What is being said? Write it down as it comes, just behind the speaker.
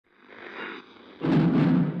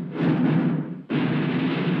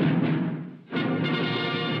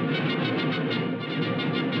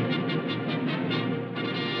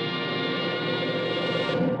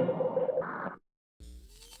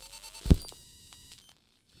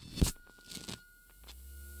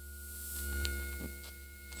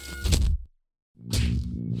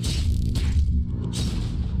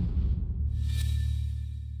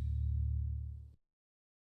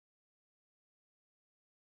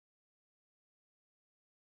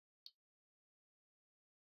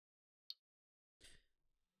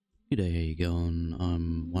G'day, how you going?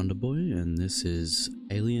 I'm Wonderboy and this is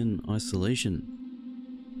Alien Isolation.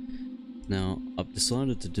 Now, I've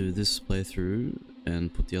decided to do this playthrough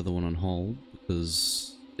and put the other one on hold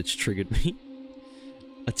because it's triggered me.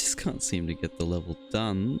 I just can't seem to get the level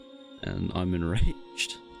done and I'm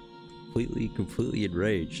enraged. Completely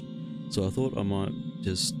enraged. So I thought I might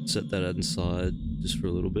just set that aside just for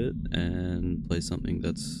a little bit and play something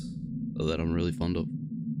that I'm really fond of.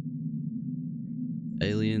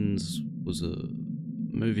 Aliens was a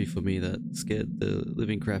movie for me that scared the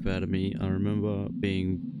living crap out of me. I remember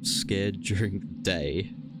being scared during the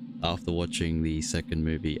day after watching the second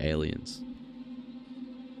movie, Aliens.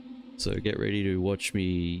 So get ready to watch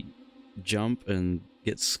me jump and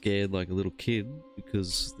get scared like a little kid,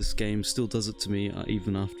 because this game still does it to me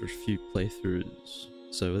even after a few playthroughs.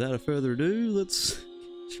 So without further ado, let's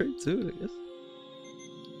get straight to it, I guess.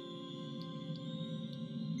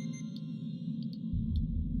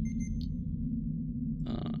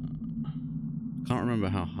 Can't remember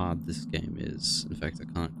how hard this game is. In fact, I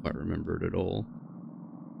can't quite remember it at all.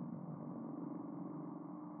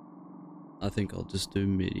 I think I'll just do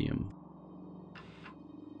medium.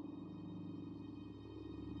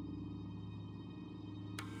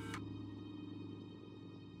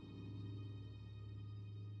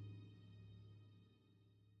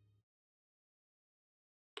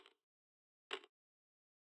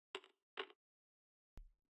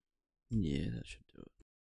 Yeah, that should do it.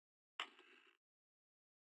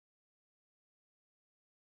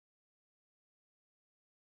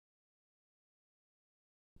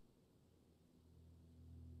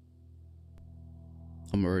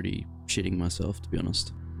 I'm already shitting myself, to be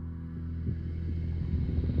honest.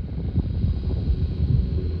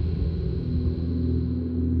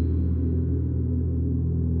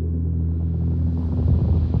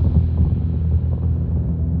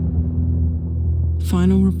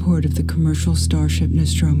 Final report of the commercial starship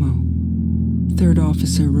Nostromo. Third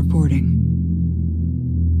officer reporting.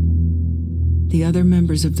 The other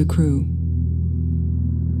members of the crew: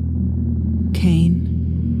 Kane,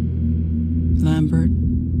 Lambert,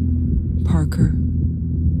 Parker,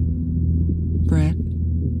 Brett,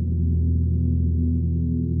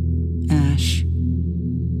 Ash,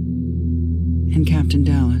 and Captain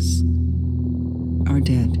Dallas are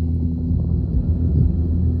dead.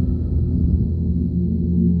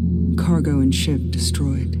 Cargo and ship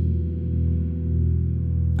destroyed.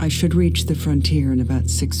 I should reach the frontier in about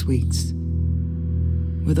 6 weeks.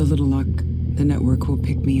 With a little luck, the network will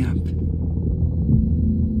pick me up.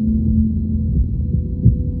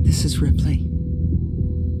 This is Ripley,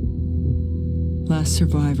 last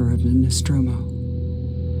survivor of the Nostromo,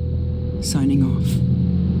 signing off.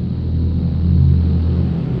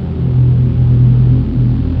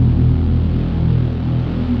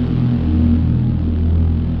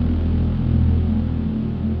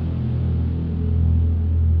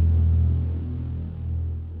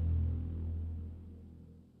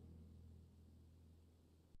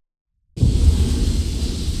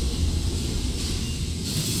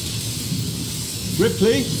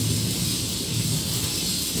 Ripley?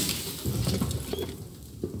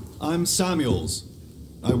 I'm Samuels.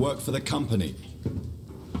 I work for the company.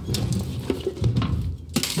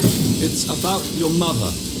 It's about your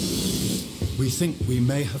mother. We think we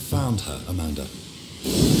may have found her, Amanda.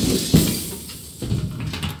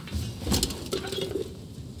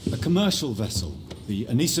 A commercial vessel, the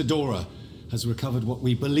Anisadora, has recovered what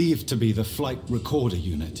we believe to be the flight recorder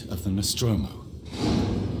unit of the Nostromo.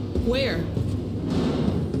 Where?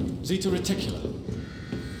 Zeta Reticula.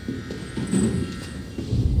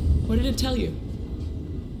 What did it tell you?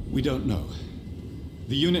 We don't know.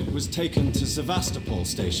 The unit was taken to Sevastopol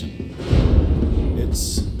station.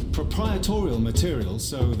 It's proprietary material,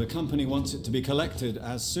 so the company wants it to be collected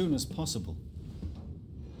as soon as possible.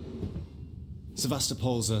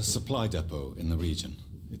 Sevastopol's a supply depot in the region.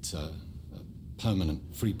 It's a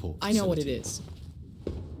permanent free port facility. I know what it is.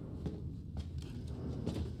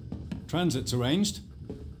 Transit's arranged.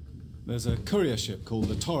 There's a courier ship called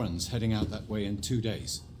the Torrens heading out that way in 2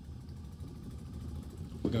 days.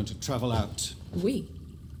 We're going to travel out. We?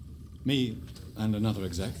 Me and another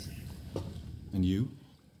exec. And you,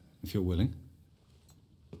 if you're willing.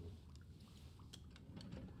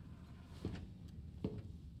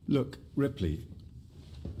 Look, Ripley,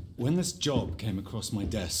 when this job came across my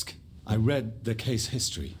desk, I read the case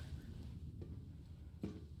history.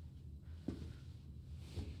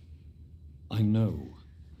 I know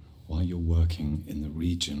why you're working in the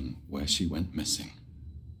region where she went missing.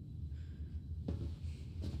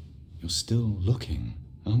 You're still looking,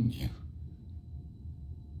 aren't you?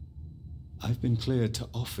 I've been cleared to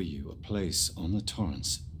offer you a place on the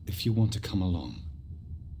Torrens if you want to come along.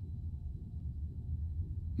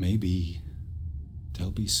 Maybe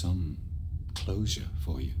there'll be some closure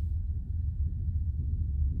for you.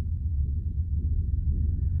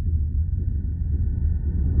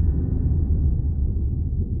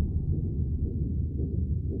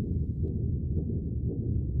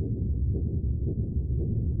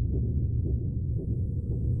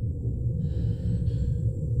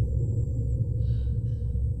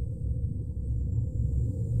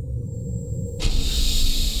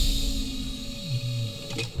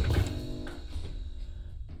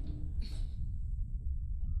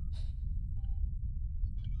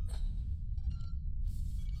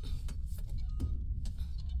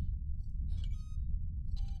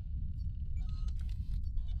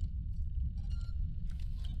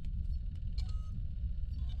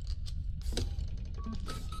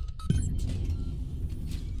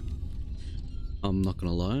 I'm not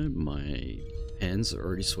gonna lie, my hands are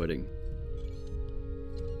already sweating.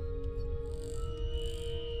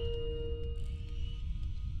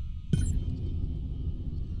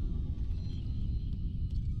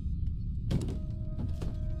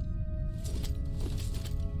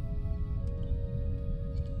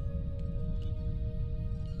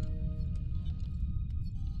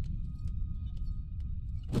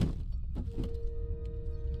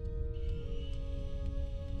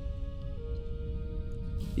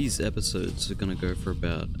 These episodes are gonna go for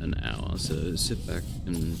about an hour, so sit back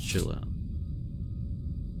and chill out.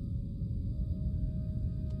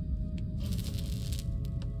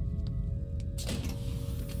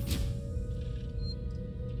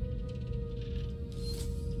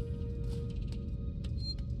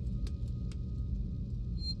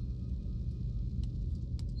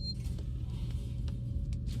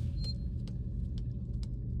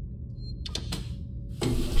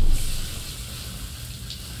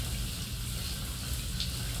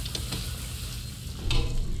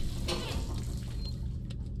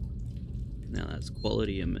 Now that's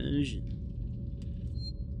quality immersion.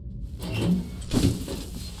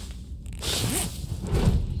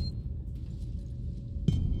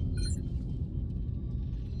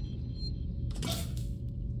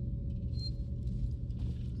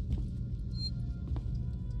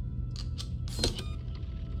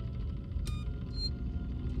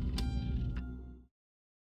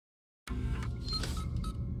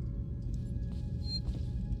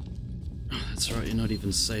 That's right, you're not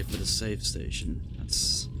even safe at a save station.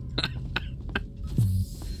 That's...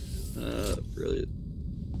 brilliant.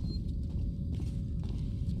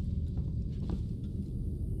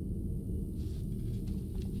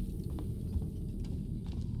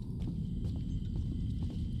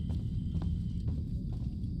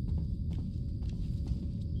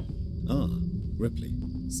 Ah, Ripley.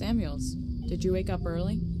 Samuels, did you wake up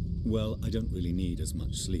early? Well, I don't really need as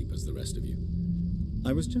much sleep as the rest of you.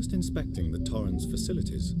 I was just inspecting the Torrens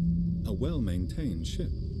facilities. A well-maintained ship.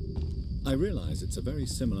 I realize it's a very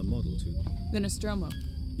similar model to... The Nostromo.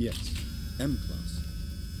 Yes, M-Class.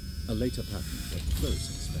 A later pattern, but close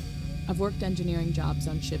in spec. I've worked engineering jobs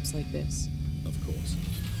on ships like this. Of course.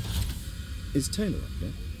 Is Taylor up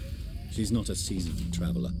yet? She's not a seasoned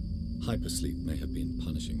traveler. Hypersleep may have been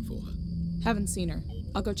punishing for her. Haven't seen her.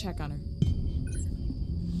 I'll go check on her.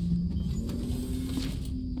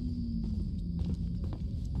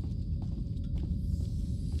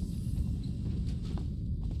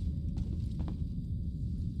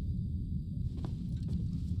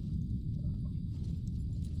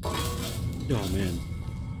 Oh man.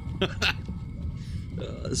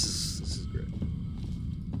 This is great.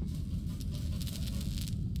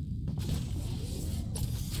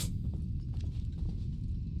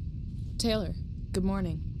 Taylor, good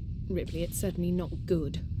morning. Ripley, it's certainly not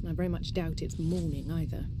good. I very much doubt it's morning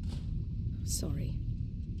either. Sorry.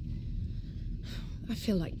 I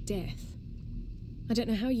feel like death. I don't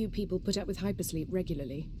know how you people put up with hypersleep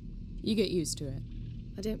regularly. You get used to it.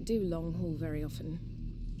 I don't do long haul very often.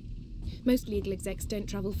 Most legal execs don't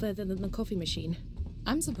travel further than the coffee machine.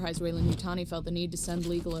 I'm surprised Weyland-Yutani felt the need to send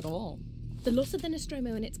legal at all. The loss of the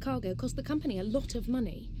Nostromo and its cargo cost the company a lot of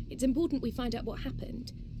money. It's important we find out what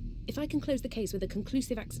happened. If I can close the case with a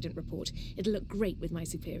conclusive accident report, it'll look great with my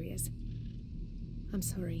superiors. I'm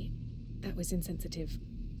sorry. That was insensitive.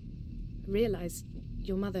 I realize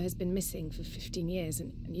your mother has been missing for 15 years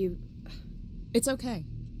and you... It's okay.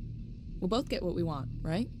 We'll both get what we want,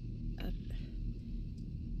 right?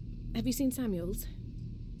 Have you seen Samuels?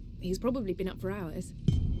 He's probably been up for hours.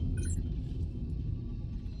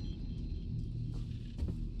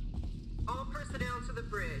 All personnel to the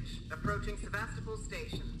bridge, approaching Sevastopol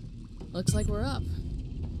Station. Looks like we're up.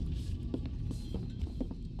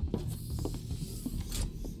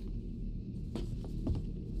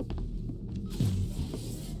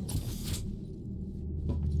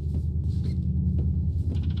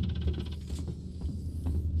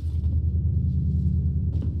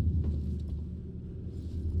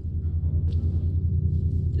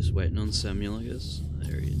 Just waiting on Samuel, I guess.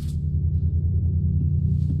 There he is.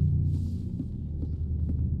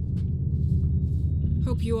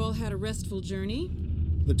 Hope you all had a restful journey.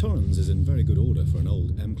 The Torrens is in very good order for an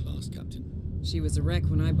old M-class, Captain. She was a wreck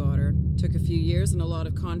when I bought her. Took a few years and a lot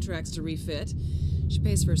of contracts to refit. She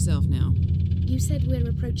pays for herself now. You said we're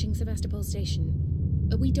approaching Sevastopol Station.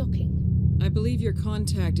 Are we docking? I believe your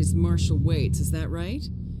contact is Marshal Waits, is that right?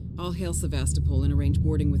 I'll hail Sevastopol and arrange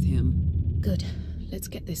boarding with him. Good. Let's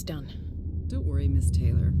get this done. Don't worry, Miss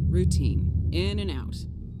Taylor. Routine. In and out.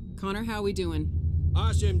 Connor, how we doing?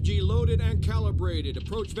 SMG loaded and calibrated.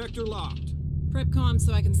 Approach vector locked. Prep comm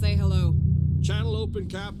so I can say hello. Channel open,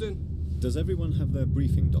 Captain. Does everyone have their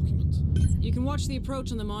briefing documents? You can watch the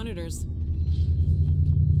approach on the monitors.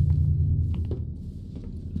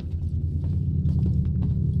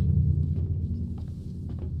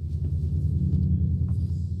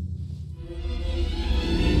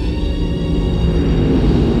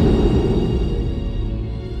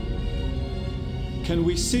 Can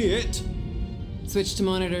we see it? Switch to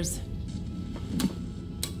monitors.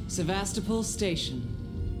 Sevastopol Station.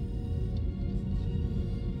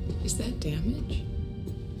 Is that damage?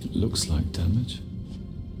 It looks like damage.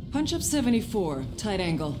 Punch up 74, tight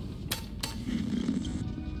angle.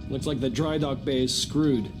 Looks like the dry dock bay is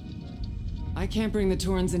screwed. I can't bring the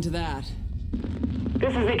Torrens into that.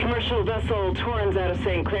 This is the commercial vessel Torrens out of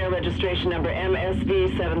St. Clair, registration number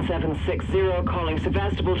MSV7760, calling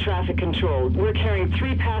Sevastopol Traffic Control. We're carrying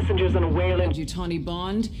 3 passengers on a Wayland. Utani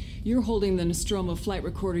Bond, you're holding the Nostromo flight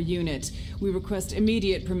recorder unit. We request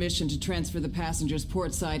immediate permission to transfer the passengers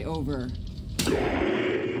port side over. This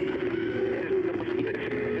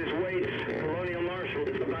Waits, Colonial Marshal,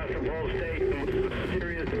 Sevastopol Station.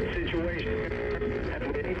 Serious situation.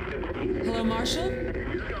 Hello, Marshal?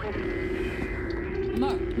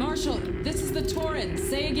 Marshal, this is the Torrens.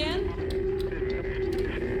 Say again?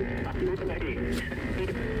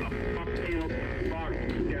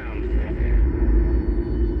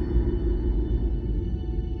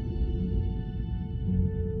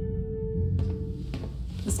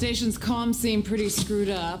 The station's comms seem pretty screwed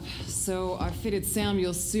up, so I fitted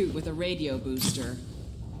Samuel's suit with a radio booster.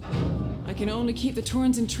 I can only keep the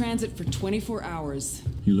Torrens in transit for 24 hours.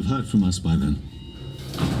 You'll have heard from us by then.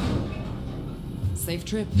 Safe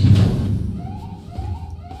trip.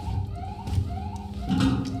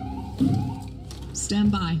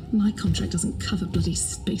 Stand by. My contract doesn't cover bloody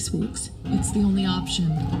spacewalks. It's the only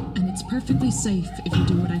option, and it's perfectly safe if you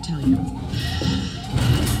do what I tell you.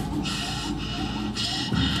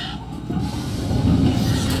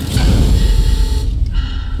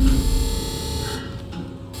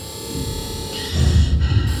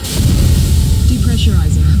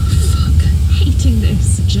 Depressurizer. Fuck. Hating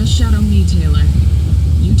this. Just shadow me, Taylor.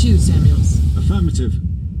 You too, Samuels. Affirmative.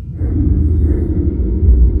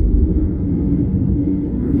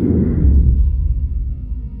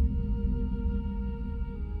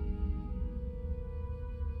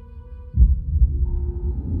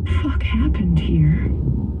 Fuck happened here?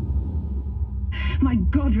 My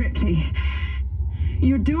God, Ripley.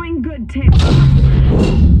 You're doing good, Taylor.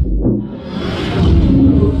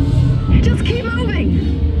 Just keep moving!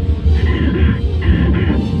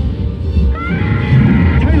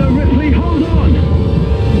 Taylor, Ripley, hold on!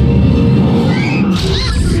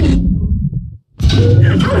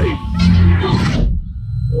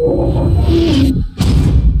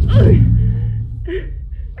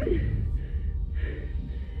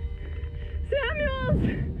 Samuels!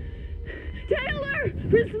 Taylor!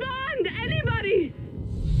 Respond! Anybody!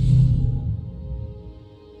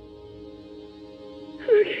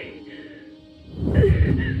 Okay.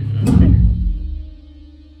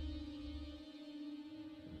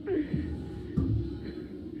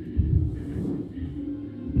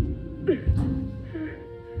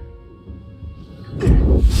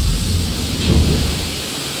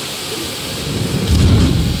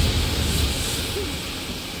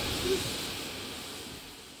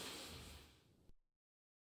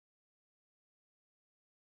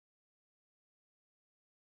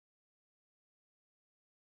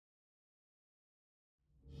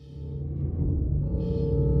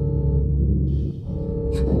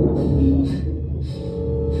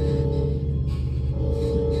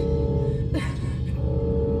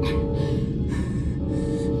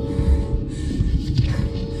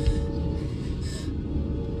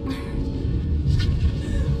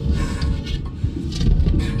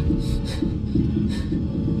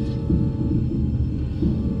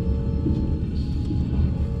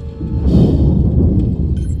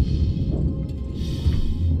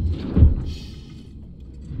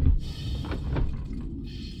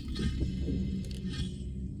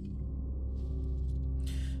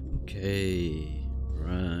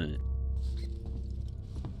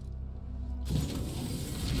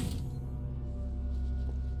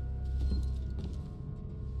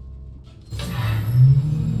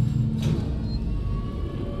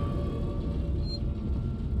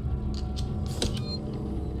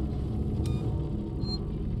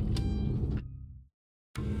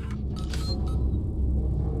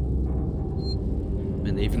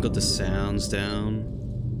 They even got the sounds down.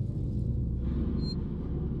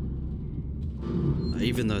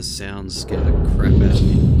 Even those sounds scare the crap out of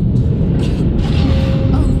me.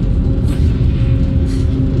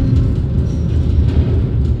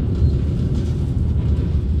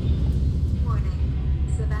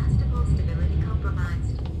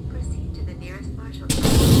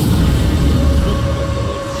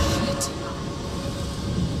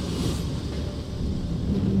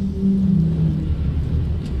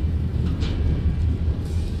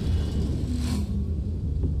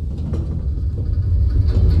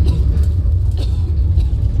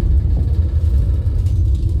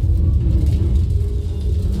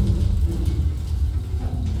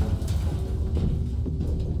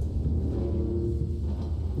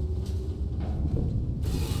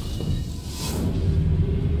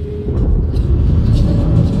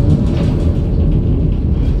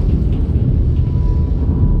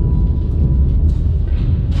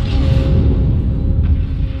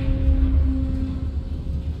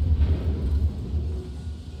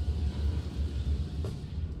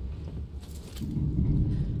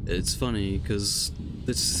 It's funny because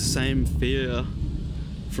it's the same fear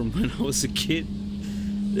from when I was a kid.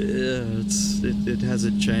 Yeah, it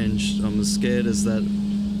hasn't changed. I'm as scared of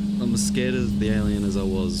the alien as I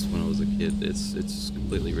was when I was a kid. It's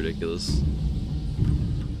completely ridiculous.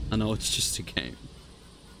 I know it's just a game.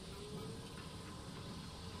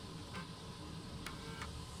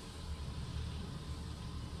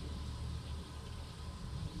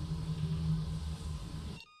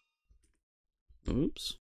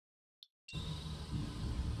 Oops.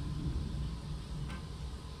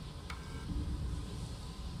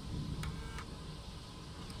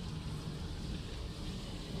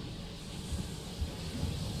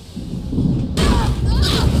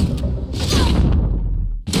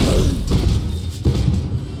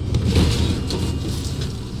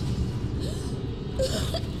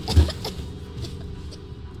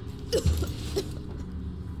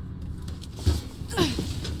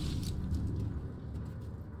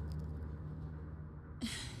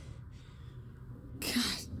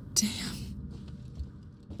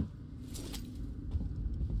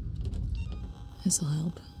 This'll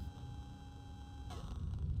help.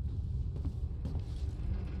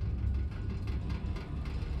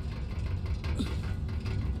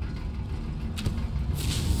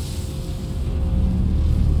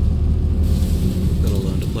 Gotta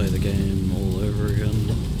learn to play the game all over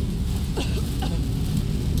again.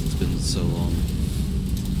 It's been so long.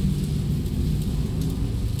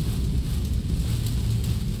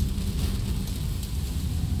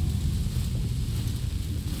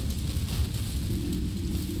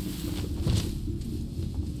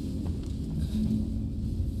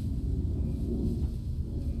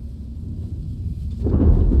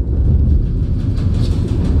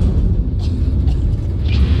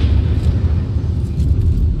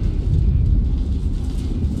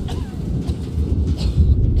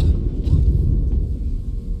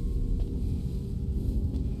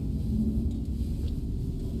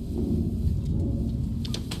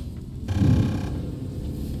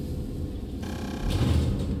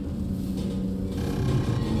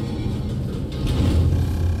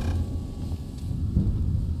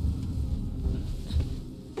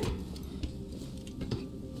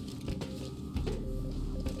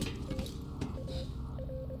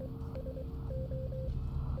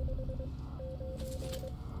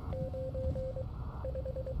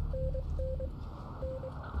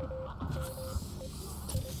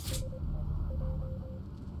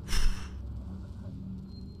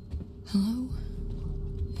 Hello?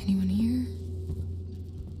 Anyone here?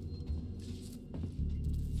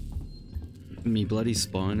 Me bloody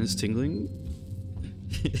spine is tingling.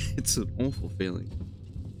 It's an awful feeling.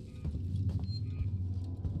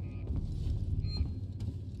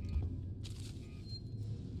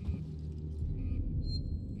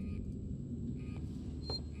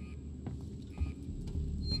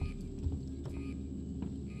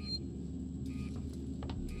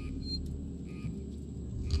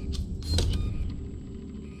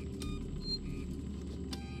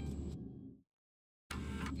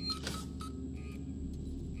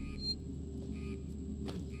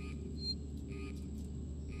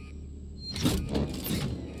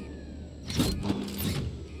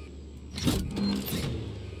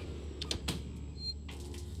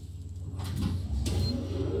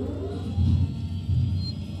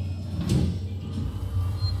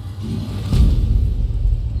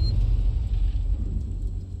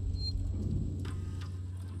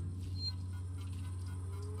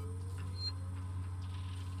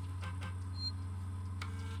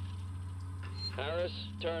 Harris,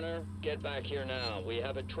 Turner, get back here now. We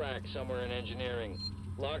have a track somewhere in engineering.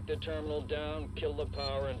 Lock the terminal down, kill the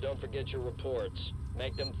power, and don't forget your reports.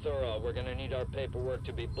 Make them thorough. We're gonna need our paperwork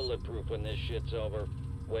to be bulletproof when this shit's over.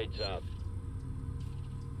 Waits out.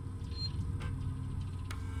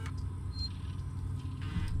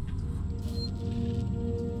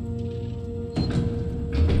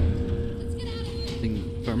 I think,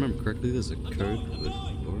 if I remember correctly, there's a code for the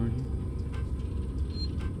door in here.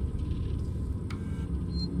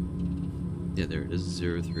 Yeah, there it is,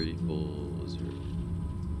 0340.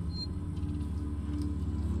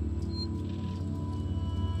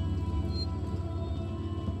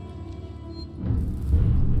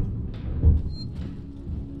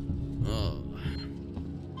 Oh.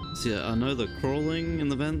 See, I know the crawling in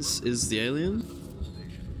the vents is the alien.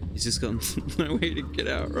 He's just got no way to get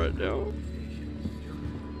out right now.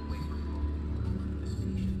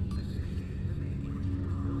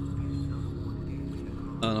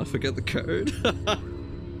 And I forget the code.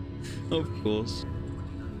 Of course.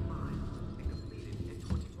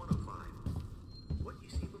 What you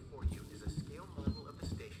see before you is a scale model of the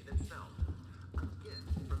station itself. A gift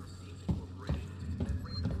from the Seeds Corporation that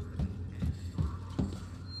brings the company and its stars.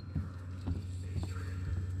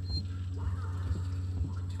 Why not let us take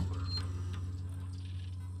you on a tour?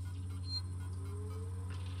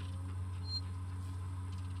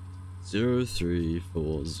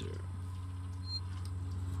 0340.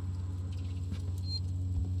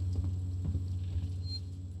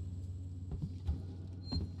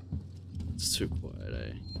 It's too quiet,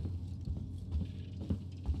 eh?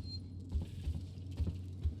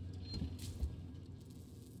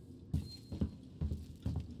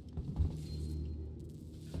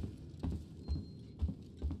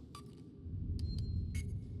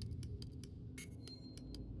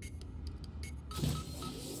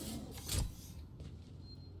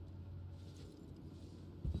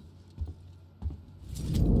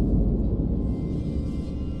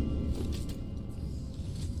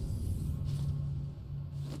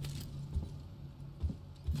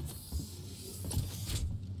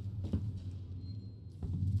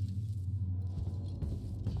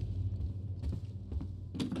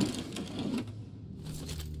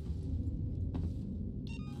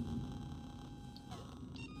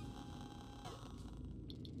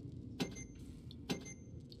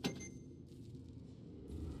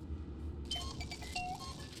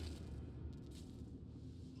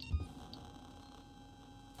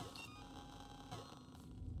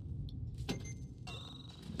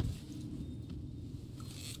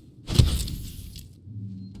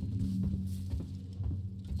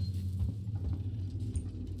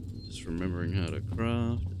 Just remembering how to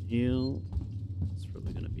craft and heal. It's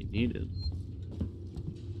probably going to be needed.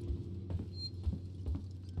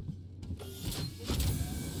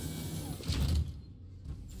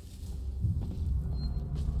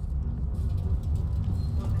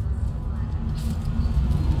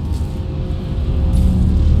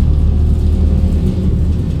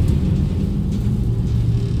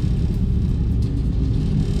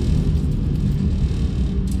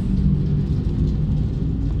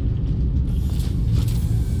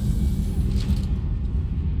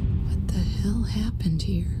 What the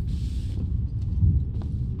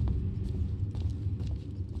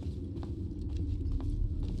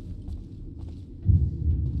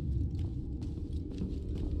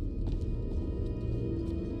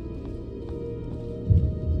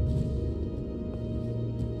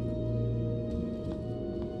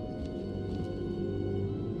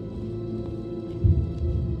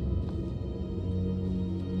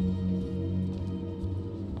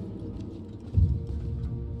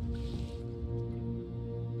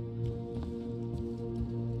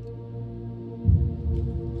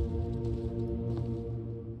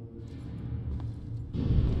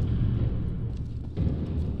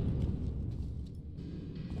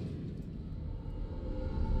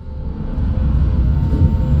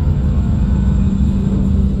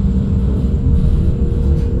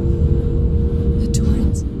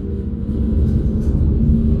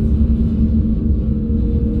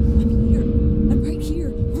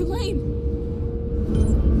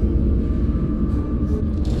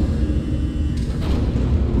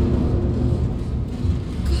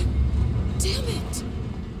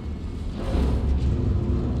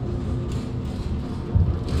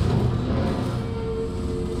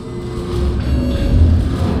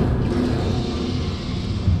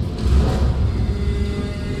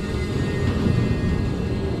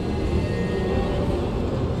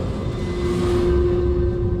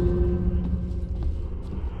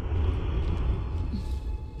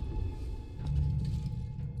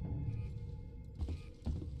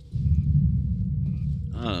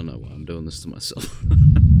doing this to myself.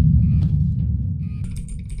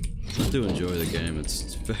 I do enjoy the game,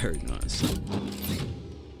 it's very nice.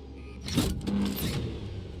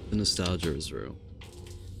 The nostalgia is real.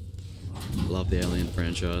 Love the Alien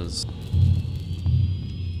franchise.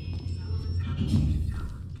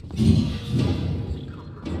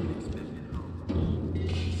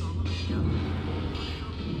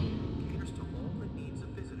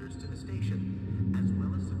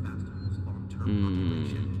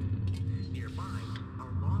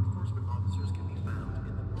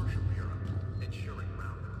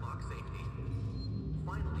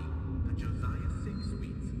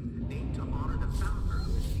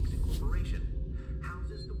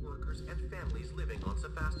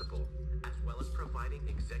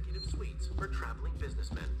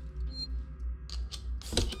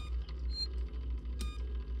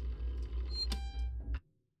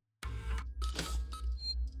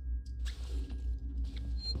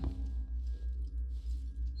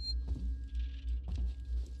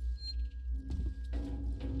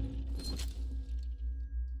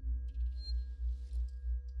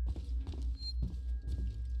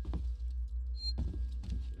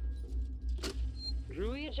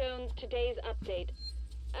 Jones, today's update.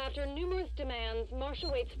 After numerous demands,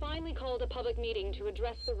 Marshal Waits finally called a public meeting to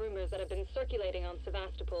address the rumors that have been circulating on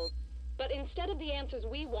Sevastopol. But instead of the answers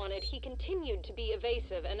we wanted, he continued to be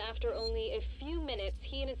evasive, and after only a few minutes,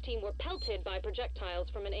 he and his team were pelted by projectiles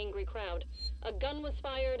from an angry crowd. A gun was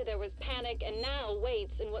fired, there was panic, and now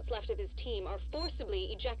Waits and what's left of his team are forcibly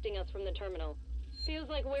ejecting us from the terminal. Feels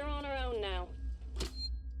like we're on our own now.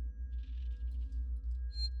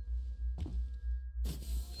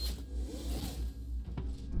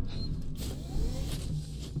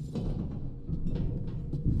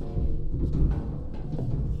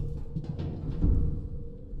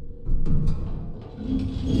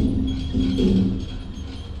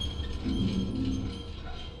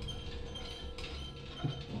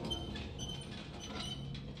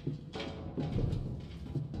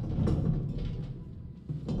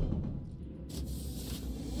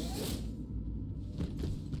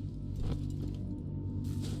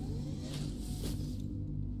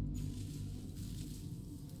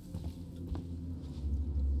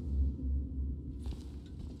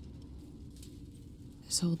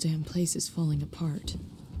 This whole damn place is falling apart.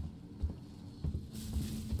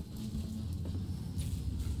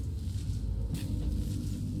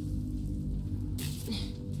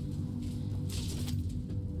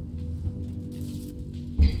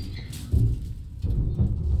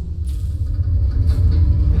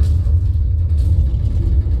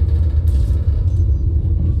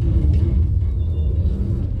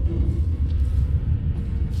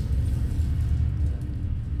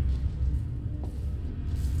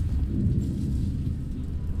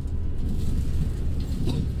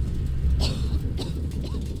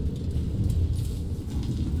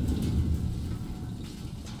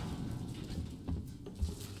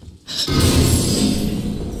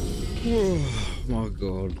 Oh my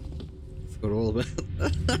god. Forgot all about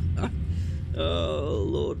that. Oh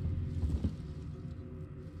lord.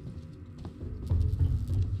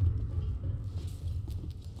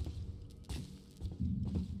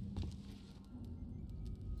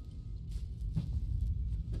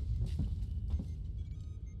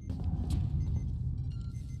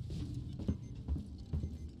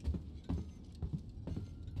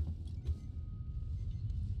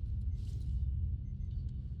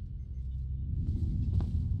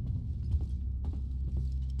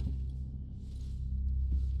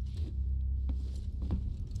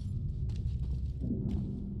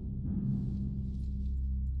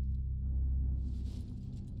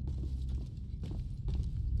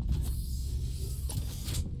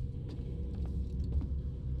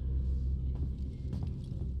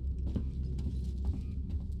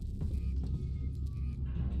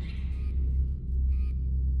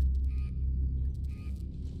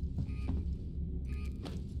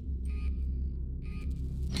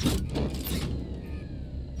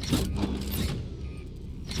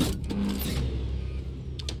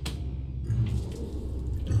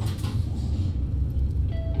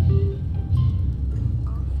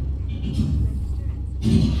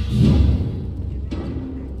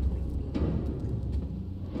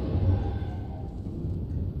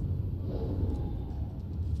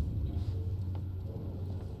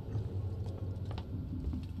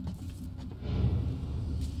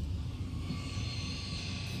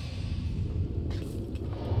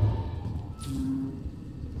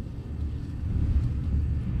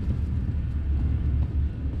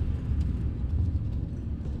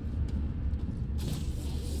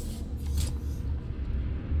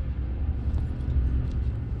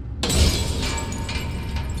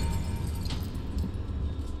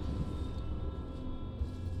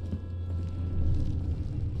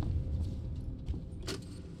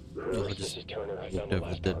 Turner, I Looked found the over the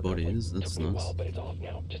last dead power body coupling. is. That's Took me a nice. while, but it's off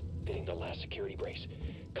now. Just fitting the last security brace.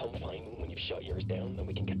 Come find me when you've shut yours down, then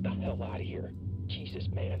we can get the hell out of here. Jesus,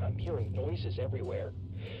 man, I'm hearing noises everywhere.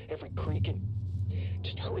 Every creak and...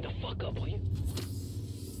 Just hurry the fuck up, will you?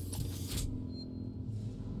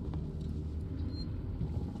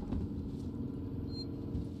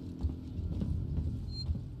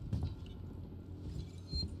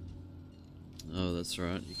 Oh, that's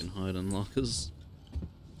right. You can hide in lockers.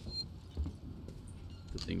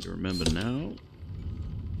 Good thing to remember now.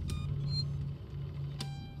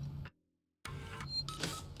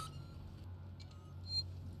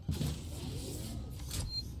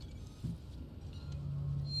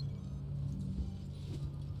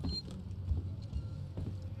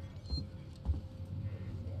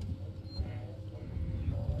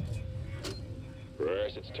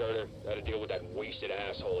 Yes, it's Turner. Gotta deal with that wasted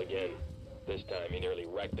asshole again. This time he nearly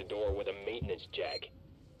wrecked the door with a maintenance jack.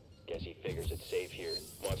 Guess he figures it's safe here.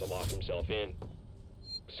 Wants to lock himself in.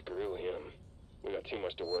 Screw him. We got too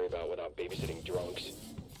much to worry about without babysitting drunks.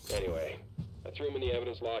 Anyway, I threw him in the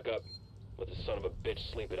evidence lockup. Let the son of a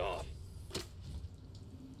bitch sleep it off.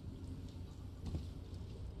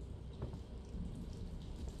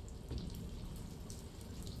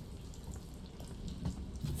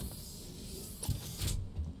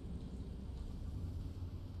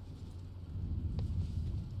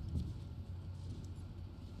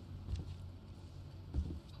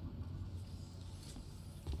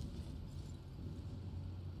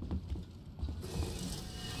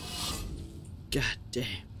 God damn.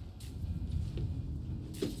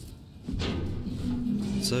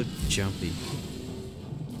 So jumpy.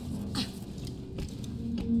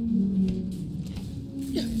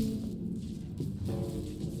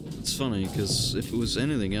 It's funny because if it was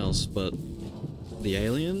anything else but the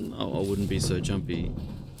alien, I wouldn't be so jumpy.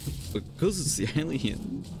 But because it's the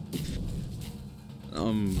alien,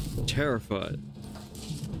 I'm terrified.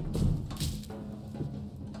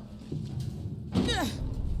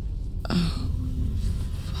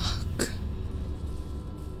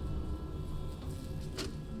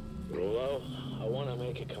 Well, I want to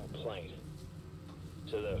make a complaint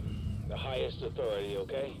to the highest authority,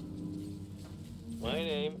 okay? My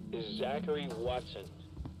name is Zachary Watson.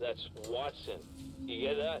 That's Watson. You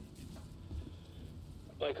get that?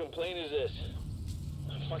 My complaint is this.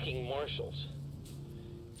 Fucking marshals.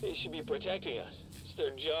 They should be protecting us. It's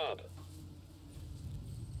their job.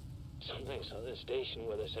 Something's on this station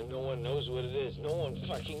with us and no one knows what it is. No one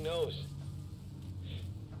fucking knows.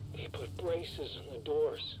 They put braces on the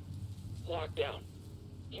doors. Lockdown.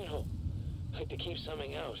 You know, like to keep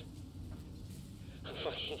something out. I'm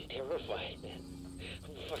fucking terrified, man.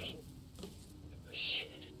 I'm fucking...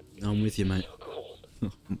 Shit. I'm with you, mate. So cold.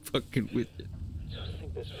 I'm fucking with you. I don't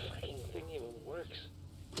think this fucking thing even works.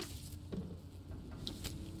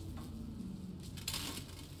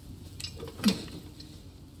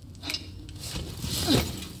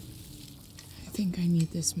 I think I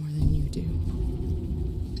need this more than you do.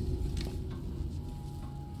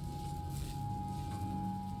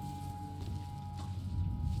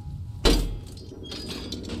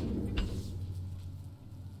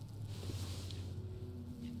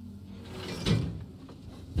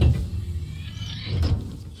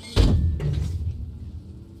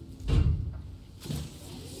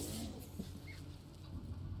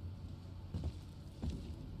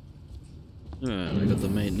 Alright, I got the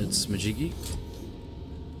maintenance majiggy.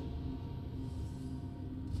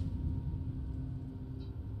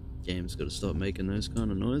 Game's gotta stop making those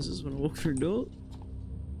kind of noises when I walk through doors.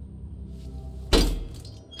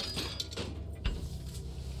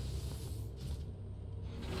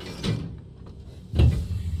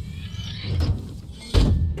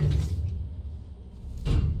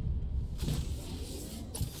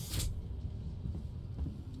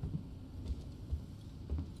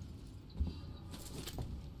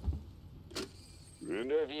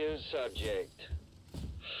 Interview subject.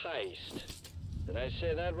 Heist. Did I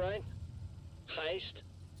say that right? Heist?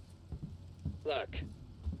 Look,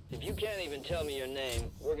 if you can't even tell me your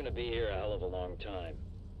name, we're gonna be here a hell of a long time.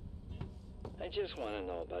 I just want to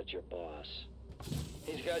know about your boss.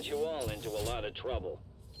 He's got you all into a lot of trouble.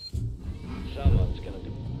 Someone's gonna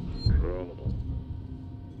be accountable.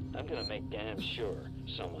 I'm gonna make damn sure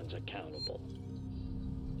someone's accountable.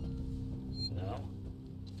 No?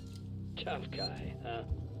 Tough guy, huh?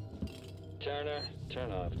 Turner,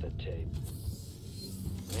 turn off the tape.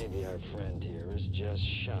 Maybe our friend here is just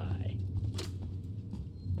shy.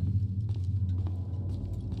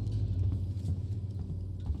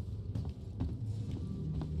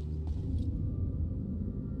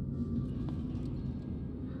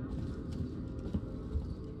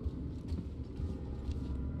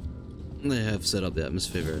 They have set up the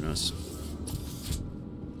atmosphere very nice.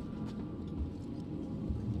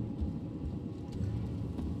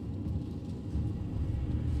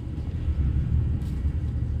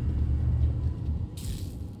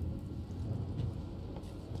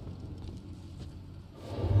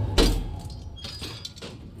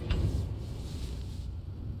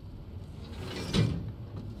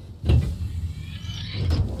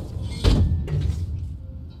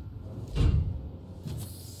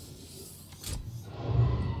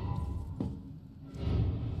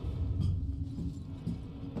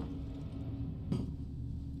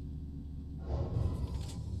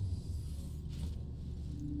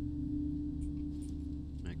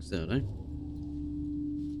 Maxed out, eh?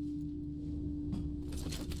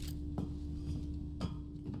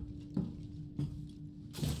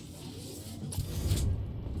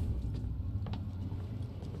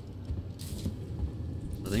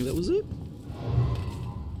 I think that was it.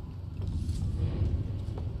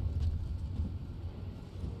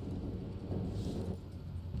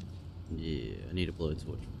 Yeah, I need a blowtorch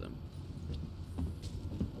for them.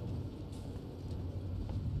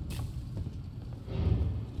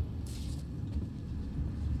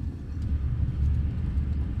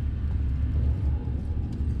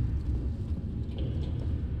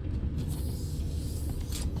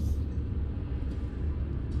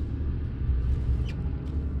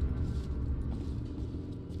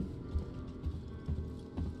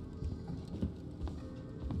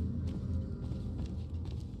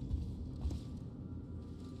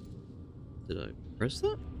 Did I press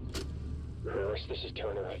that? Nurse, this is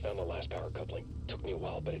Turner. I found the last power coupling. Took me a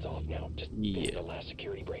while, but it's off now. Just finish the last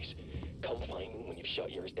security brace. Come find me when you've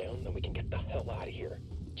shut yours down, then we can get the hell out of here.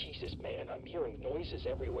 Jesus, man, I'm hearing noises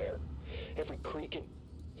everywhere. Every creaking.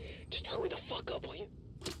 Just hurry the fuck up, will you?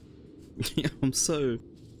 Yeah, I'm so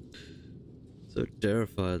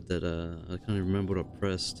terrified that I can't even remember what I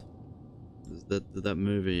pressed. That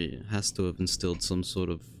movie has to have instilled some sort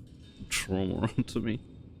of trauma onto me.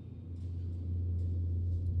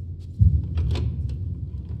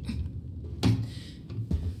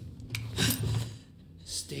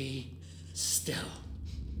 Stay still.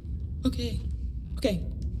 Okay. Okay.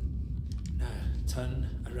 Now, turn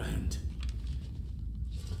around.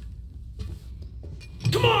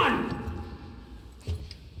 Come on!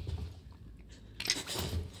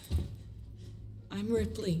 I'm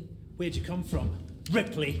Ripley. Where'd you come from?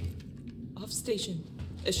 Ripley? Off station.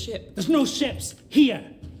 A ship. There's no ships here!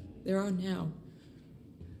 There are now.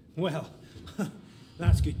 Well,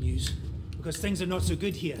 that's good news, because things are not so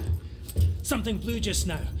good here. Something blue just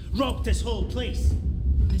now. Rocked this whole place.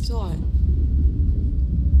 I saw it.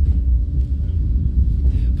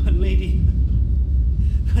 But lady,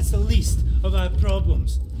 that's the least of our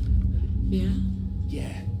problems. Yeah?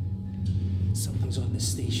 Yeah. Something's on this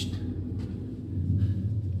station.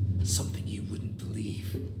 Something you wouldn't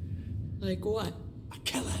believe. Like what? A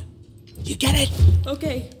killer. You get it?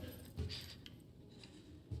 Okay.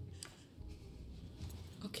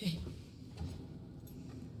 Okay.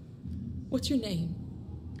 What's your name?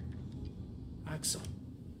 Axel.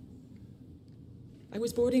 I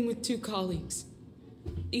was boarding with 2 colleagues.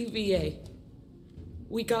 EVA.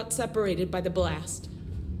 We got separated by the blast.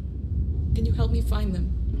 Can you help me find them?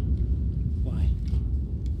 Why?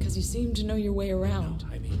 Because you seem to know your way around.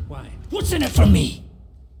 No, I mean, why? What's in it for me?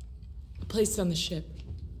 A place on the ship.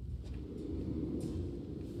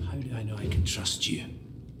 How do I know I can trust you?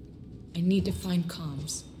 I need to find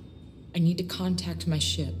comms. I need to contact my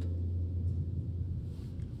ship.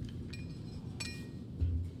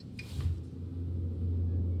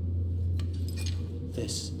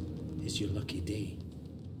 This is your lucky day.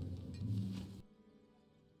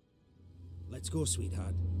 Let's go,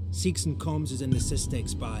 sweetheart. Seeks and comms is in the Systech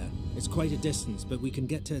Spire. It's quite a distance, but we can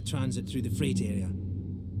get to a transit through the freight area.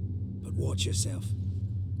 But watch yourself.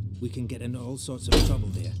 We can get into all sorts of trouble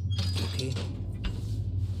there, okay?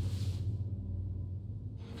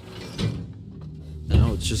 I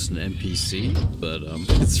know it's just an NPC, but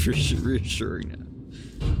it's reassuring now.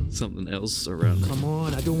 Something else around. Come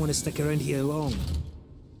on, I don't want to stick around here long.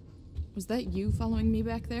 Was that you following me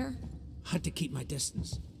back there? Had to keep my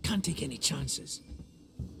distance. Can't take any chances.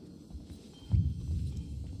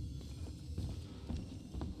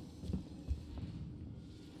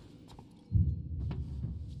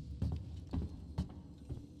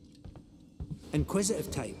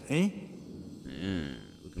 Inquisitive type, eh? Yeah,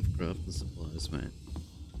 looking for crafting supplies, mate.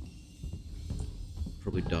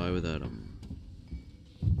 Probably die without them.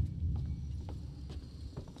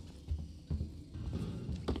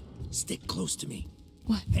 Stick close to me.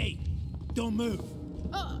 What? Hey, don't move.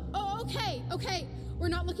 Oh, okay. We're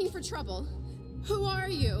not looking for trouble. Who are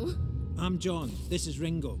you? I'm John. This is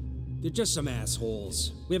Ringo. They're just some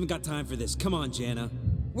assholes. We haven't got time for this. Come on, Jana.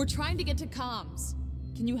 We're trying to get to comms.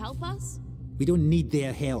 Can you help us? We don't need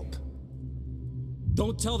their help.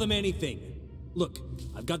 Don't tell them anything. Look,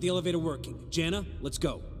 I've got the elevator working. Jana, let's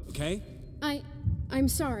go, okay? I'm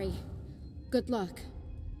sorry. Good luck.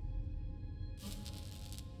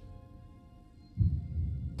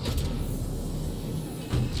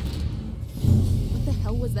 What the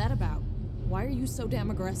hell was that about? Why are you so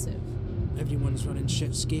damn aggressive? Everyone's running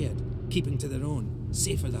shit scared, keeping to their own.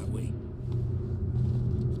 Safer that way.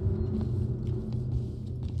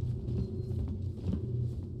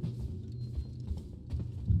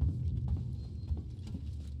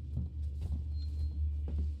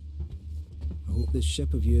 I hope this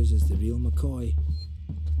ship of yours is the real McCoy.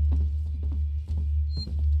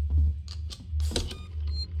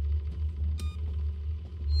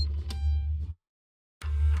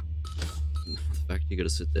 The fact you gotta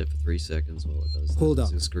sit there for 3 seconds while it does Hold that up.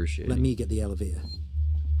 is excruciating. Let me get the elevator.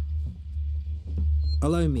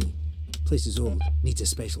 Allow me. Place is old. Needs a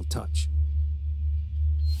special touch.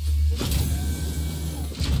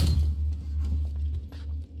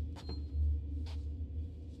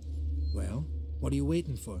 Well, what are you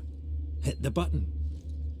waiting for? Hit the button.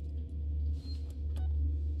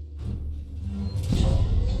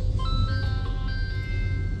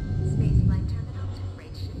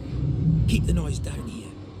 Keep the noise down here.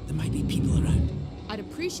 There might be people around. I'd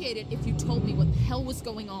appreciate it if you told me what the hell was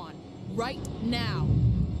going on. Right now.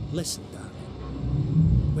 Listen, darling.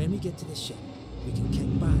 When we get to the ship, we can kick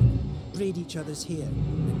back, braid each other's hair,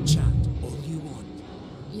 and chat all you want.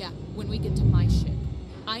 Yeah, when we get to my ship.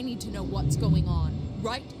 I need to know what's going on.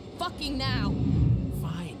 Right fucking now.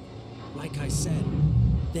 Fine. Like I said,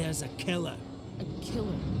 there's a killer. A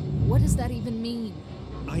killer? What does that even mean?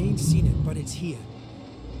 I ain't seen it, but it's here.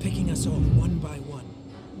 Picking us off one by one.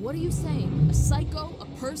 What are you saying? A psycho? A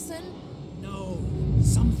person? No,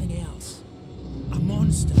 something else. A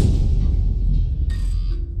monster.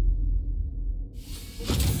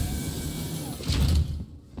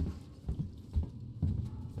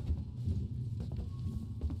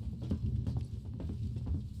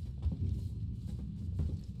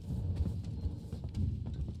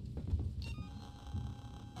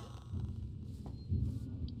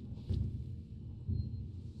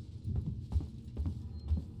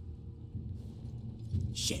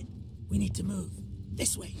 Shit, we need to move.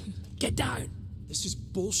 This way. Get down. This is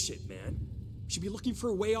bullshit, man. We should be looking for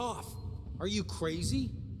a way off. Are you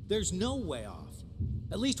crazy? There's no way off.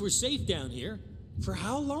 At least we're safe down here. For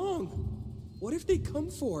how long? What if they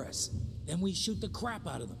come for us? Then we shoot the crap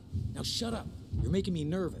out of them. Now shut up. You're making me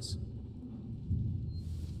nervous.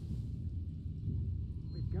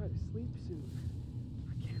 We've got to sleep soon.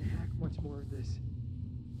 I can't hack much more of this.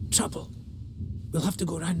 Trouble. We'll have to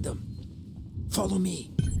go round them. Follow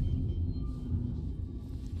me.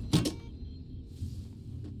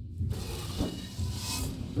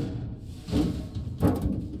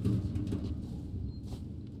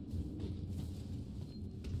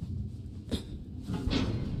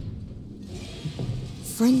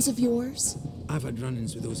 Friends of yours? I've had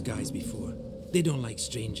run-ins with those guys before. They don't like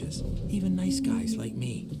strangers, even nice guys like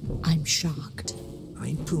me. I'm shocked. I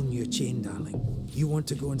ain't pulling your chain, darling. You want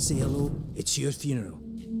to go and say hello? It's your funeral.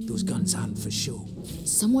 Those guns aren't for show.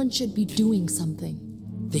 Someone should be doing something.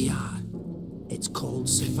 They are. It's called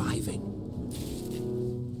surviving.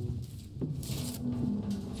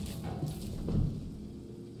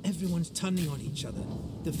 Everyone's turning on each other.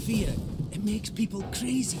 The fear, it makes people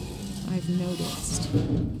crazy. I've noticed.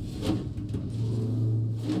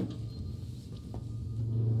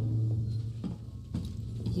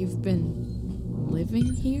 You've been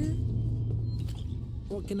living here?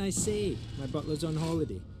 What can I say? My butler's on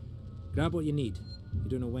holiday. Grab what you need. You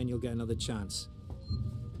don't know when you'll get another chance.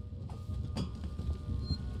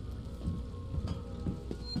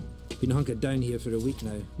 Been hunkered down here for a week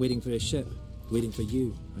now, waiting for a ship. Waiting for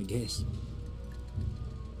you, I guess.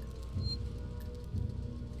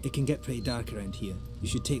 It can get pretty dark around here. You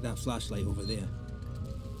should take that flashlight over there.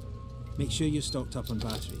 Make sure you're stocked up on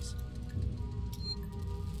batteries.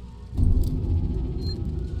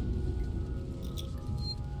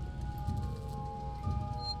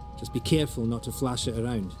 Just be careful not to flash it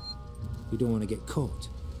around. You don't want to get caught.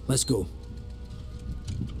 Let's go.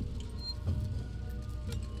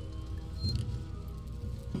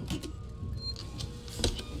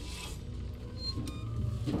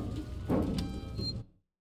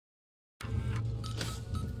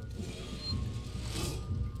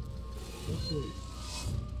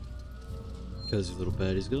 Cozy little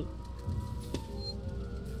pad he's got.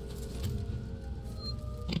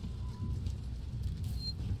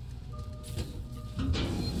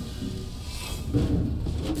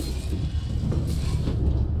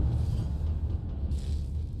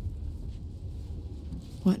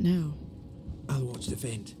 What now? I'll watch the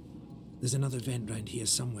vent. There's another vent round here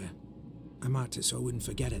somewhere. I marked it so I wouldn't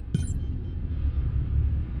forget it.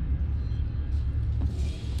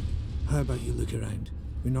 How about you look around?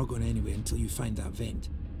 We're not going anywhere until you find that vent.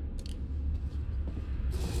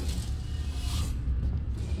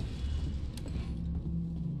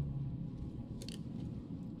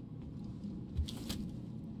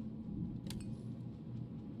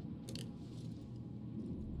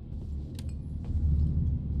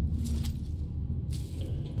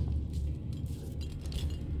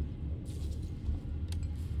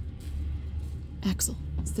 Axel,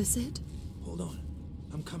 is this it? Hold on.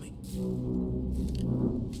 I'm coming.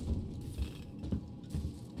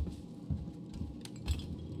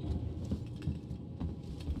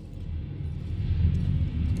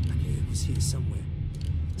 I knew it was here somewhere.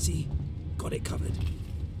 See? Got it covered.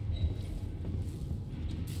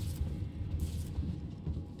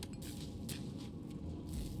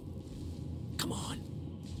 Come on.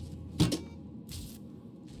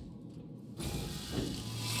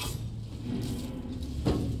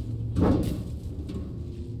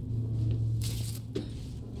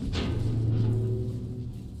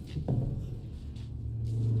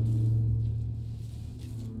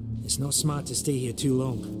 It's not smart to stay here too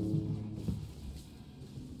long.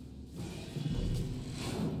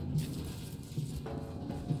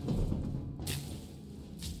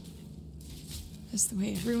 That's the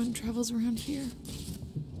way everyone travels around here.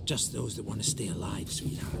 Just those that want to stay alive,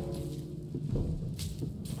 sweetheart.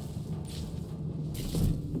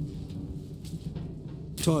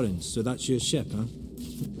 Torrens, so that's your ship, huh?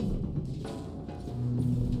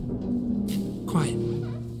 Quiet.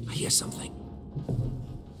 I hear something.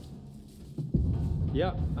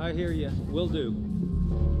 Yeah, I hear you. Will do.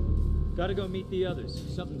 Gotta go meet the others.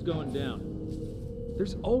 Something's going down.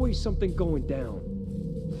 There's always something going down.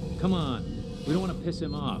 Come on. We don't want to piss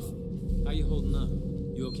him off. How you holding up?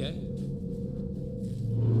 You okay?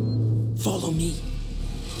 Follow me.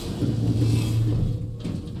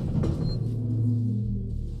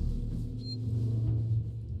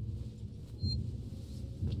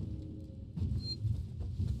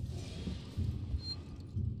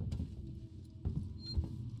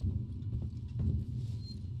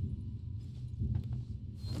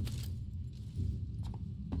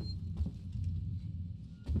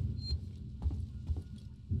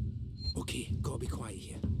 Okay, gotta be quiet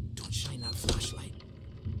here. Don't shine that flashlight.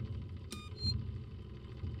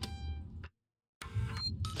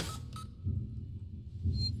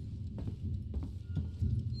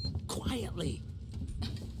 Quietly.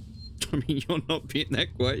 I mean, you're not being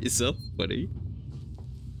that quiet yourself, buddy.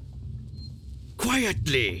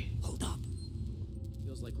 Quietly! Hold up.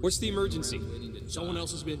 What's the emergency? Someone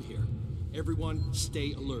else has been here. Everyone,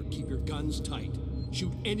 stay alert. Keep your guns tight.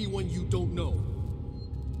 Shoot anyone you don't know.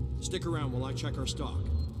 Stick around while I check our stock.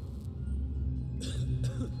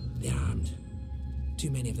 They're armed.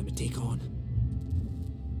 Too many of them to take on.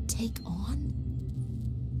 Take on?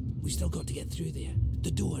 We still got to get through there.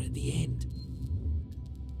 The door at the end.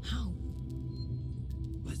 How?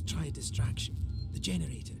 Let's try a distraction. The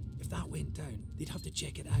generator. If that went down, they'd have to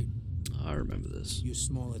check it out. I remember this. You're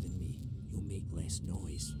smaller than me. You'll make less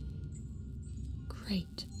noise.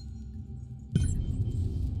 Great.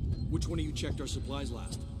 Which one of you checked our supplies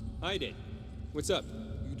last? I did. What's up?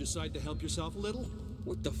 You decide to help yourself a little?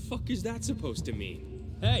 What the fuck is that supposed to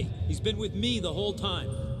mean? Hey, he's been with me the whole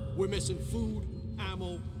time. We're missing food,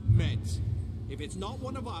 ammo, meds. If it's not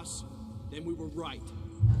one of us, then we were right.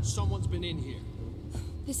 Someone's been in here.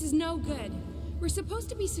 This is no good. We're supposed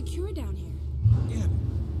to be secure down here. Damn it.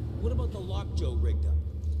 What about the lock Joe rigged up?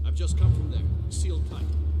 I've just come from there. Sealed tight.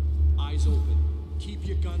 Eyes open. Keep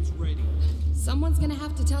your guns ready. Someone's gonna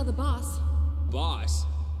have to tell the boss. Boss?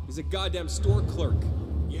 He's a goddamn store clerk.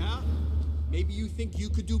 Yeah? Maybe you think you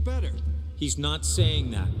could do better. He's not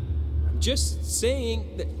saying that. I'm just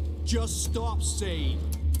saying that... Just stop saying.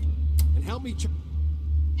 And help me What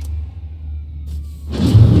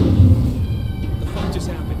the fuck just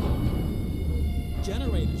happened?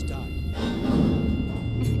 Generators died.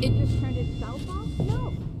 It just turned itself off?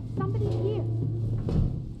 No. Somebody's here.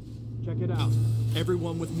 check it out.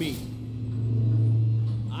 Everyone with me.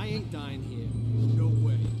 I ain't dying here. No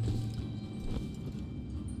way.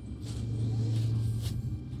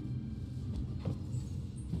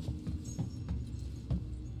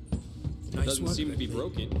 It doesn't seem to be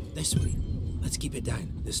broken. This way. Let's keep it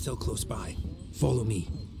down. They're still close by. Follow me.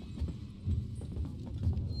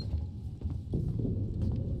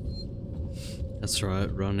 That's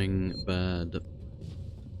right, running bad.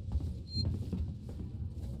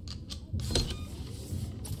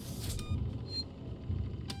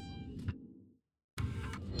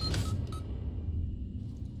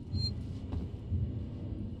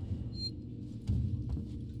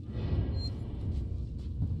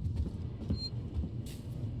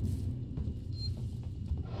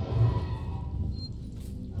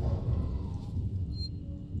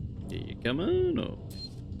 come on up.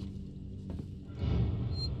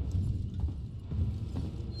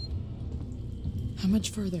 How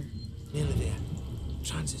much further? Nearly there.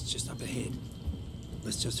 Transit's just up ahead.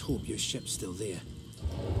 Let's just hope your ship's still there.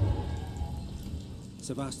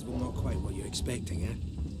 Sevastopol not quite what you're expecting, eh?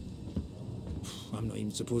 I'm not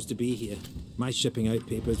even supposed to be here. My shipping out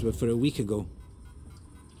papers were for a week ago.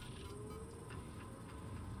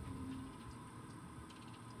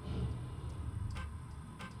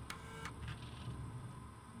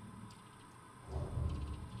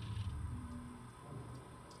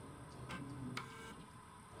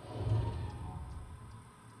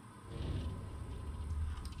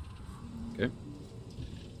 Okay.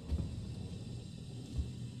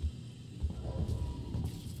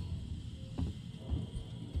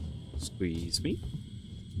 Squeeze me.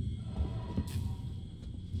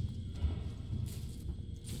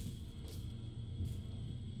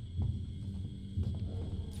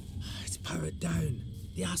 It's powered down.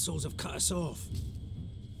 The assholes have cut us off.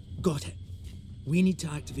 Got it. We need to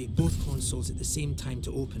activate both consoles at the same time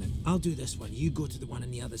to open it. I'll do this one. You go to the one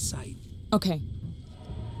on the other side. Okay.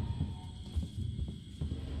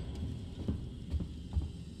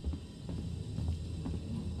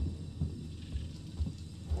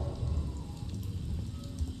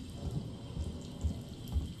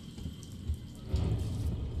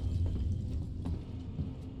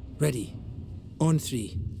 Ready. On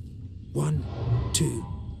 3. 1, 2,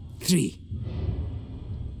 3.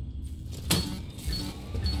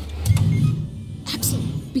 Axel,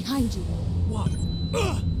 behind you. What?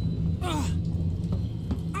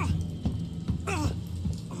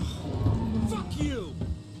 Fuck you!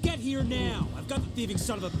 Get here now! I've got the thieving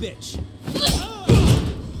son of a bitch!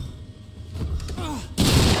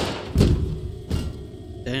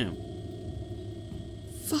 Damn.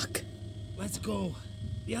 Fuck. Let's go.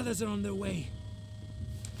 The others are on their way.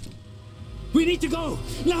 We need to go!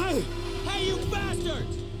 Now! Hey, you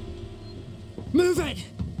bastards! Move it!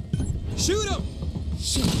 Shoot him!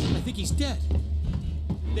 Shit, I think he's dead.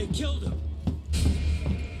 They killed him.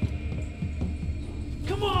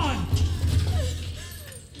 Come on!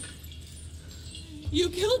 You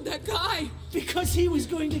killed that guy! Because he was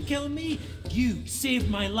going to kill me, you saved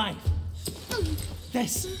my life.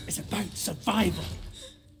 This is about survival.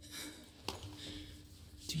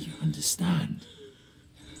 Do you understand?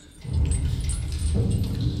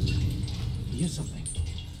 You hear something?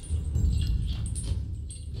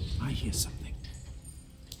 I hear something.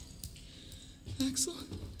 Axel?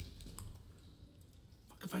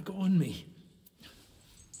 Fuck have I got on me?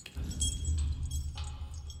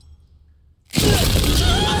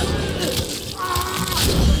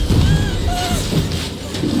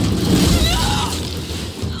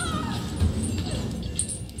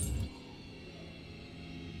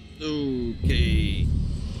 Okay.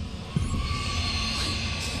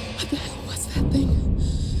 What the hell was that thing?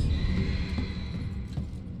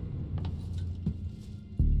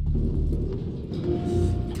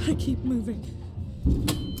 Gotta keep moving.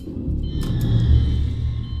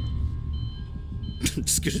 I'm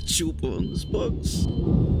just gonna chop on this box.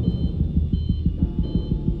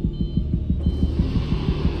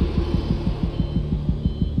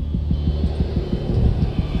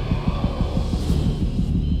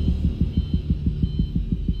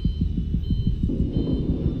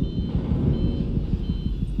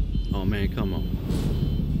 Oh man, come on.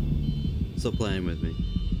 Stop playing with me.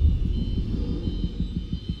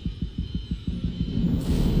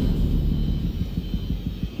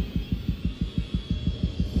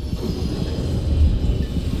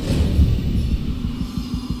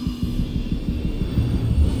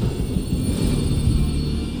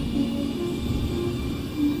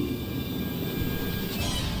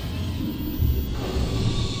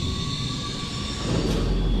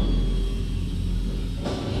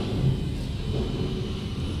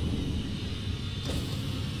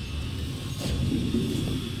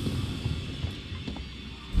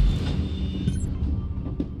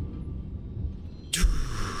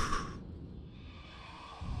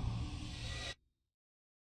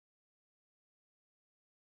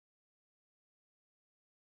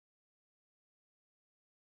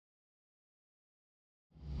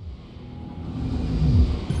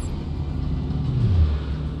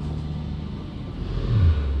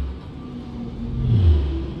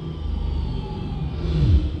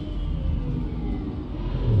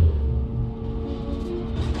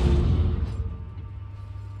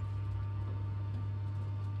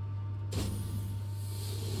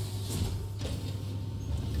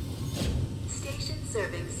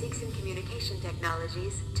 Serving Seegson Communication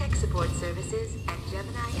Technologies, Tech Support Services, and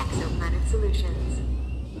Gemini Exoplanet Solutions.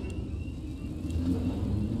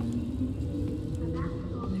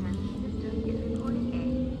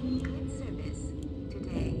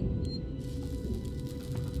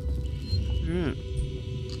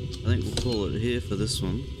 I think we'll call it here for this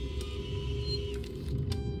one.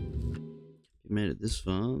 If you made it this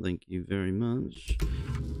far, thank you very much.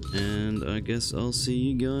 And I guess I'll see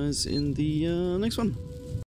you guys in the next one.